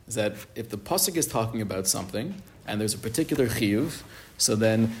that if the pasuk is talking about something and there's a particular chiyuv, so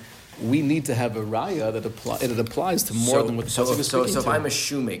then we need to have a raya that applies to more than what the pasuk is speaking to. So if I'm a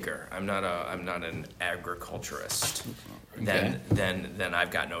shoemaker, I'm not an agriculturist. Okay. Then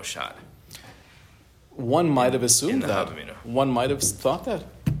I've got no shot. One might have assumed that. One might have thought that.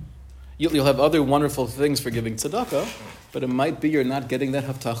 You'll have other wonderful things for giving tzedakah, but it might be you're not getting that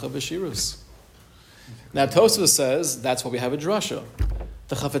haftacha v'shirus. Now Tosfos says that's why we have a drasha.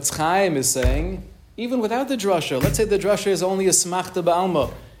 The Chafetz Chaim is saying even without the drasha, let's say the drasha is only a smachta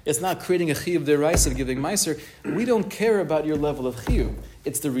ba'alma. It's not creating a chiyuv deraisa of giving meiser. We don't care about your level of chiyuv.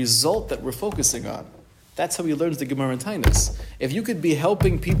 It's the result that we're focusing on. That's how he learns the Gemara in Tainis. If you could be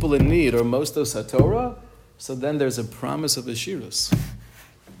helping people in need or Mostos HaTorah, so then there's a promise of a shirus.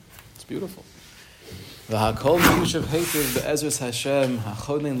 It's beautiful. V'hakol miyushav heitiv be'ezras Hashem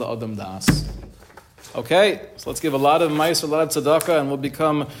hachonin la'adam das. Okay, so let's give a lot of meiser, a lot of tzedakah, and we'll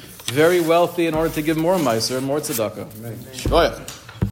become very wealthy in order to give more meiser and more tzedakah. Shkoyach.